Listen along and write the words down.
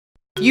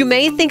You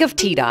may think of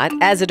TDOT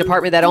as a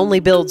department that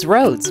only builds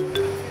roads.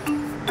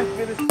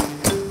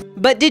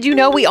 But did you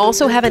know we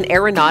also have an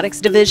aeronautics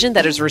division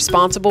that is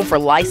responsible for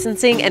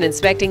licensing and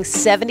inspecting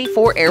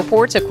 74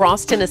 airports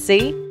across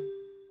Tennessee?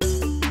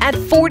 At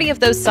 40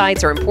 of those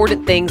sites are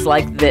important things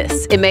like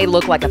this. It may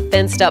look like a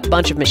fenced-up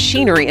bunch of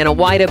machinery in a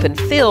wide-open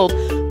field,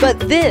 but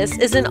this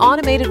is an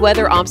automated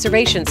weather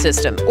observation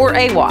system, or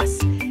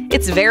AWOS.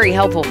 It's very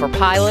helpful for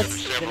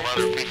pilots,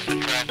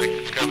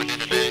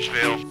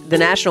 the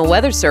National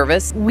Weather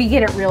Service, we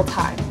get it real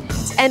time,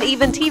 and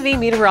even TV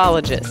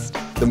meteorologists.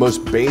 The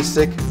most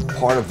basic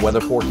part of weather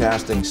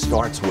forecasting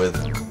starts with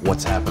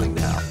what's happening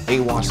now.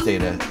 AWOS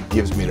data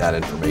gives me that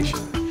information.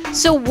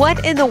 So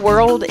what in the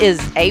world is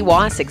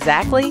AWOS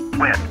exactly?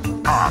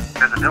 Wind, off,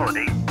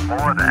 visibility,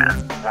 more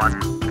than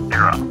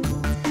 10.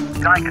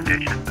 Sky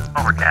conditions,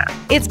 overcast.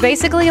 It's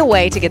basically a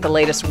way to get the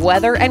latest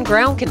weather and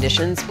ground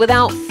conditions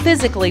without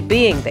physically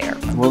being there.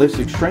 Well, it's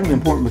extremely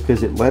important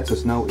because it lets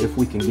us know if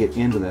we can get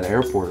into that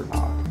airport or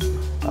not.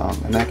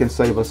 And that can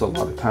save us a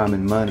lot of time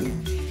and money.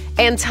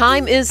 And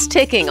time is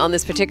ticking on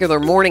this particular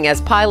morning as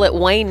pilot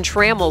Wayne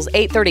Trammell's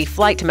 8:30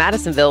 flight to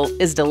Madisonville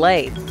is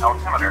delayed.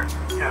 Altimeter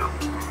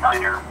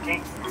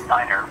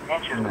 2.9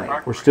 inches.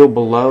 We're still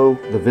below,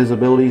 the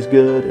visibility is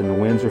good and the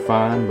winds are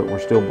fine, but we're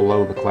still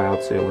below the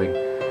cloud ceiling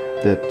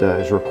that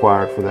is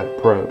required for that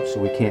approach, so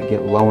we can't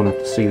get low enough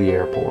to see the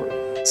airport.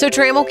 So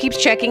Trammell keeps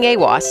checking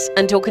AWOS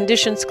until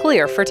conditions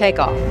clear for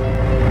takeoff.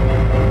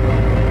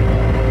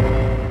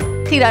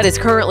 TDOT is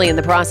currently in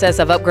the process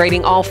of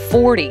upgrading all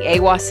 40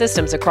 AWOS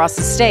systems across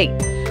the state,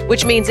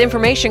 which means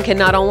information can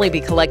not only be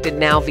collected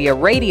now via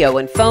radio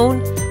and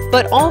phone,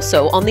 but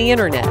also on the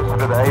internet. To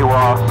the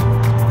AWOS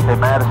at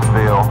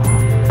Madisonville,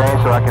 okay,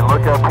 so I can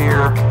look up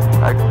here,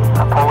 I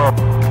pull up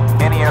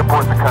any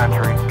airport in the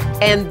country.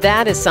 And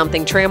that is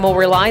something Trammell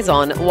relies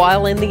on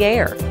while in the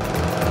air.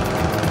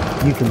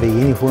 You can be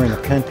anywhere in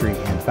the country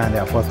and find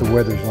out what the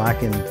weather's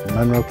like in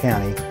Monroe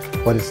County,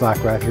 what it's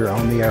like right here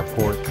on the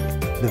airport,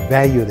 the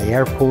value of the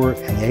airport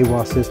and the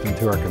AWOS system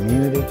to our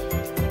community.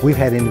 We've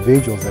had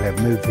individuals that have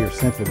moved here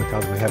simply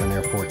because we have an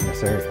airport in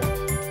this area.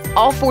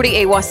 All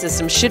 40 AWOS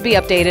systems should be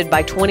updated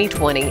by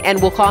 2020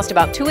 and will cost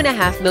about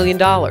 $2.5 million.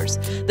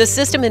 The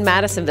system in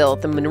Madisonville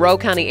at the Monroe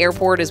County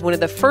Airport is one of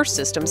the first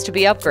systems to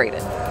be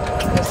upgraded.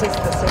 This is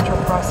the central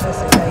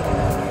processing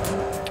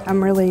data.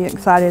 I'm really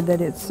excited that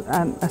it's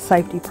a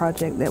safety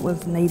project that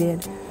was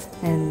needed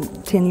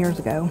 10 years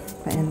ago,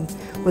 and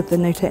with the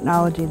new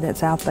technology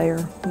that's out there,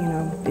 you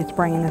know, it's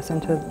bringing us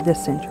into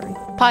this century.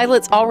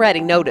 Pilots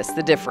already notice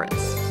the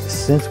difference.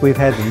 Since we've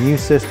had the new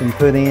system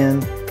put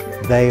in,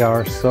 they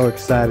are so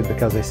excited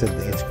because they said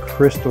it's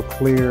crystal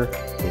clear,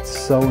 it's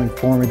so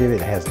informative,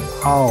 it has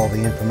all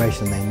the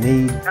information they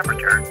need.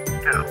 Temperature 2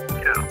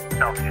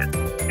 Celsius,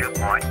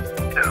 2.20.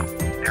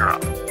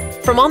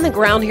 From on the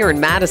ground here in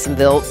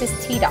Madisonville, This is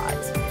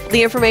TDOT.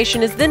 the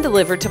information is then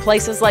delivered to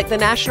places like the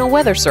National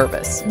Weather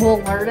Service. Will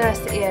alert us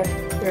if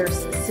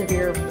there's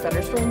severe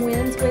thunderstorm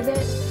winds with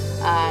it.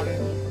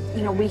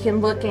 You know, we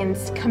can look and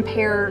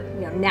compare,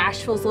 you know,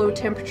 Nashville's low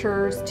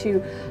temperatures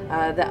to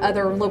the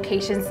other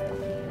locations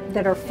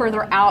that are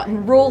further out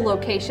in rural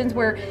locations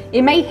where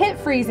it may hit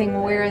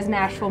freezing, whereas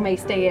Nashville may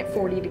stay at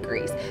 40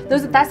 degrees.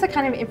 That's the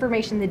kind of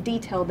information, the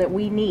detail that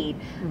we need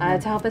to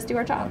help us do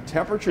our job.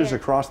 Temperatures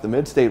across the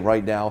mid-state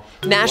right now.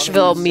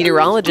 Nashville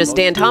meteorologist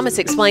Dan Thomas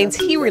explains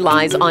he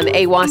relies on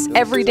AWOS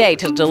every day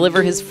to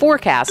deliver his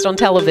forecast on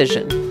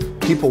television.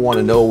 People want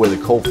to know where the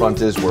cold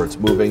front is, where it's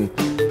moving.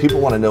 People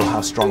want to know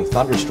how strong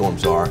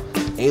thunderstorms are.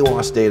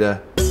 AWOS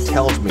data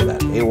tells me that.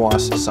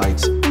 AWOS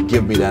sites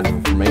give me that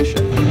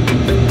information.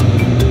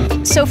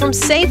 So from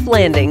safe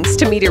landings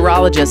to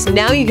meteorologists,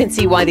 now you can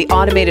see why the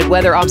automated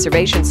weather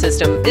observation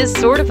system is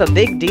sort of a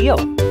big deal.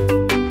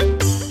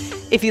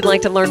 If you'd like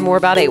to learn more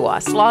about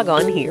AWOS, log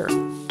on here.